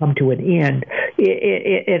starting to come to an end,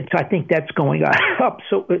 and so I think that's going up.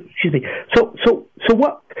 So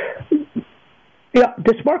what?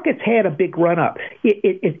 This market's had a big run up.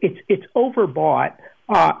 It's overbought.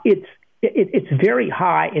 It's very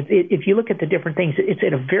high. If you look at the different things, it's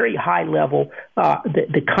at a very high level.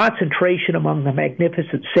 The concentration among the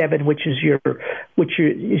Magnificent Seven, which is your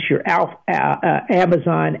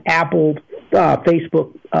Amazon, Apple,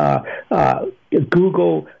 Facebook,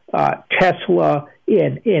 Google, Tesla,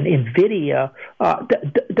 and Nvidia.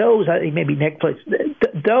 Those, I think maybe Netflix.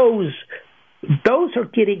 Those are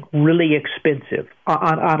getting really expensive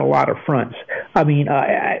on a lot of fronts. I mean,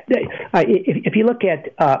 if you look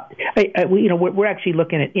at, we're actually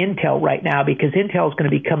looking at Intel right now because Intel is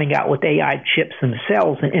going to be coming out with AI chips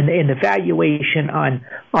themselves, and the valuation on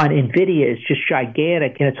Nvidia is just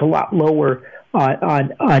gigantic, and it's a lot lower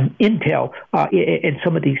Intel and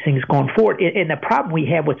some of these things going forward. And the problem we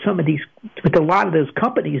have with with a lot of those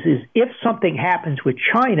companies is if something happens with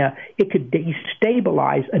China, it could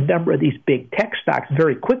destabilize a number of these big tech stocks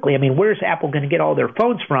very quickly. I mean, where's Apple going to get all their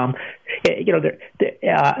phones from? If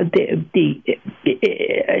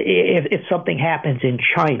something happens in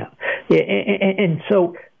China, and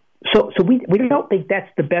so we don't think that's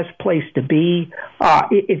the best place to be.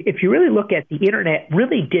 If you really look at the internet,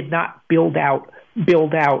 really did not build out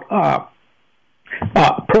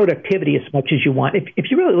productivity as much as you want.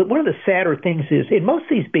 If you really look, one of the sadder things is in most of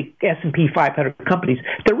these big S&P 500 companies,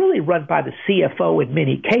 they're really run by the CFO in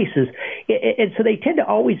many cases, and so they tend to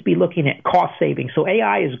always be looking at cost savings. So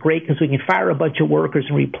AI is great because we can fire a bunch of workers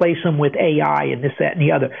and replace them with AI and this, that, and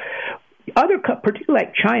the other. Particularly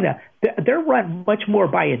like China, they're run much more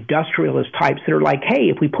by industrialist types that are like, hey,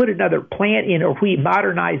 if we put another plant in or if we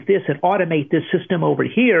modernize this and automate this system over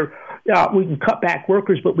here, we can cut back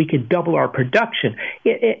workers, but we can double our production.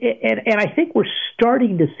 And I think we're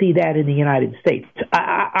starting to see that in the United States.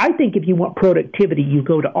 I think if you want productivity, you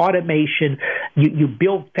go to automation, you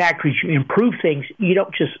build factories, you improve things. You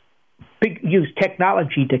don't just use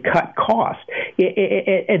technology to cut costs.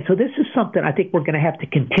 And so this is something I think we're going to have to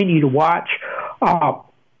continue to watch. Our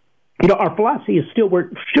philosophy is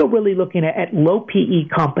we're still really looking at low PE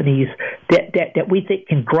companies that we think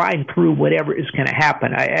can grind through whatever is going to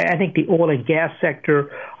happen. I think the oil and gas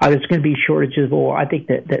sector, there's going to be shortages of oil. I think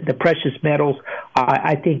that the precious metals,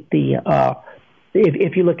 I think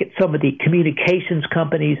if you look at some of the communications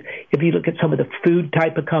companies, if you look at some of the food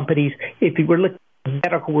type of companies, if you were looking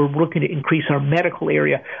medical, we're looking to increase our medical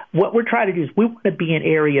area. What we're trying to do is we want to be in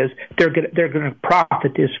areas they're going to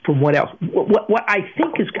profit this from what else. What I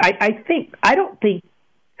think is I don't think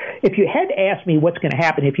if you had asked me what's going to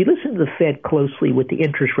happen, if you listen to the Fed closely with the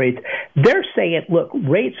interest rates, they're saying, look,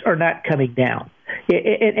 rates are not coming down.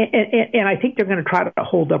 And I think they're going to try to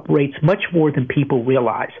hold up rates much more than people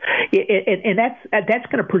realize. And that's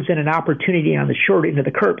going to present an opportunity on the short end of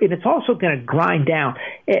the curve. And it's also going to grind down.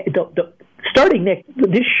 Starting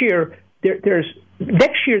this year, there's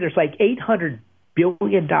like $800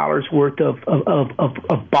 billion worth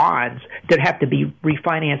of bonds that have to be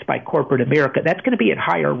refinanced by corporate America. That's going to be at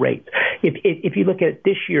higher rates. If you look at it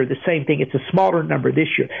this year, the same thing. It's a smaller number this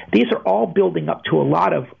year. These are all building up to a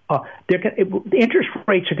lot of. The interest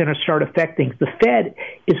rates are going to start affecting. The Fed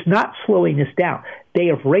is not slowing this down. They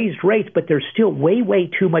have raised rates, but there's still way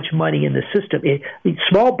too much money in the system.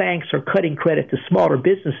 Small banks are cutting credit to smaller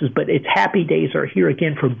businesses, but its happy days are here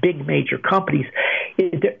again for big major companies.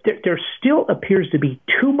 There still appears to be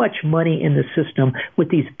too much money in the system with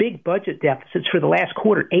these big budget deficits for the last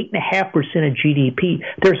quarter, 8.5% of GDP.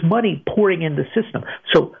 There's money pouring in the system.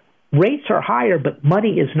 So rates are higher, but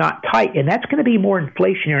money is not tight, and that's going to be more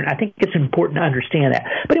inflationary, and I think it's important to understand that.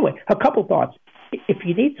 But anyway, a couple thoughts. If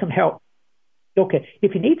you need some help,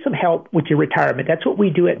 if you need some help with your retirement, that's what we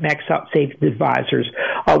do at Max Out Savings Advisors.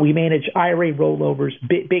 We manage IRA rollovers,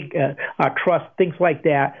 big trusts, things like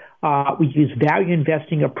that. We use value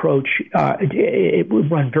investing approach. We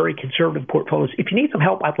run very conservative portfolios. If you need some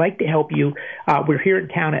help, I'd like to help you. We're here in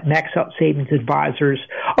town at Max Out Savings Advisors.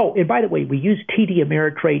 Oh, and by the way, we use TD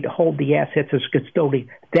Ameritrade to hold the assets as custodian.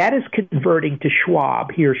 That is converting to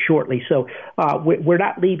Schwab here shortly. So we're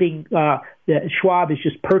not leaving. Schwab has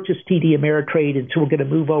just purchased TD Ameritrade, and so we're going to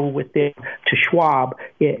move over with them to Schwab.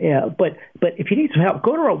 But if you need some help,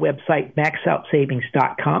 go to our website,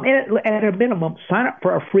 maxoutsavings.com, and at a minimum, sign up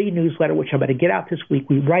for our free newsletter, which I'm going to get out this week.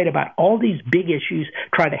 We write about all these big issues,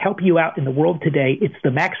 trying to help you out in the world today. It's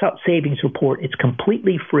the Max Out Savings Report. It's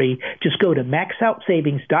completely free. Just go to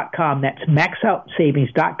maxoutsavings.com. That's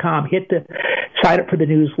maxoutsavings.com. Sign up for the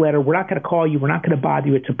newsletter. We're not going to call you. We're not going to bother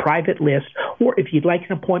you. It's a private list. Or if you'd like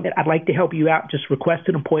an appointment, I'd like to help you out. Just request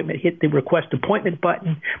an appointment. Hit the request appointment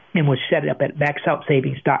button, and we'll set it up at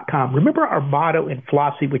maxoutsavings.com. Remember our motto and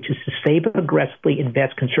philosophy, which is to save aggressively,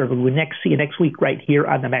 invest conservatively. We'll see you next week right here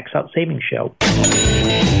on the Max Out Savings Show.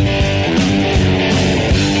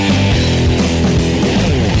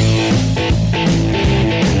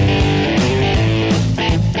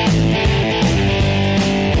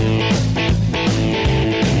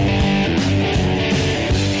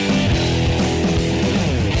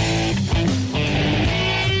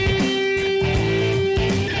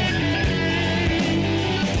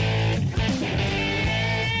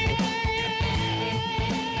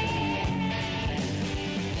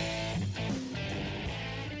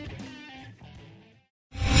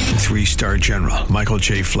 3-star general Michael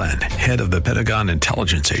J. Flynn, head of the Pentagon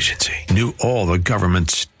Intelligence Agency, knew all the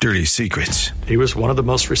government's dirty secrets. He was one of the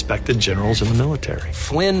most respected generals in the military.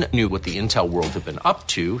 Flynn knew what the intel world had been up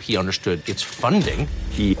to. He understood its funding.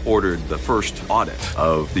 He ordered the first audit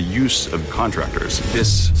of the use of contractors.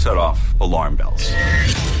 This set off alarm bells.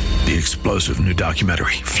 The explosive new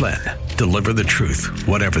documentary, Flynn, Deliver the Truth,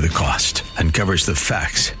 Whatever the Cost, uncovers the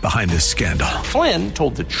facts behind this scandal. Flynn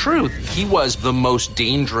told the truth. He was the most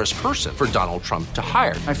dangerous person for Donald Trump to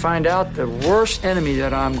hire. I find out the worst enemy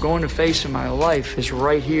that I'm going to face in my life is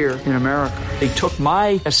right here in America. They took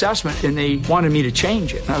my assessment and they wanted me to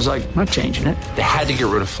change it. And I was like, I'm not changing it. They had to get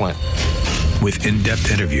rid of Flynn. With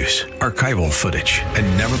in-depth interviews, archival footage, and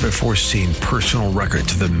never-before-seen personal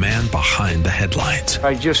records of the man behind the headlines.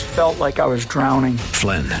 I just felt like I was drowning.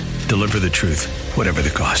 Flynn, Deliver the Truth, Whatever the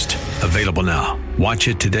Cost. Available now. Watch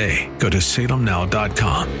it today. Go to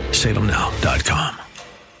salemnow.com. salemnow.com.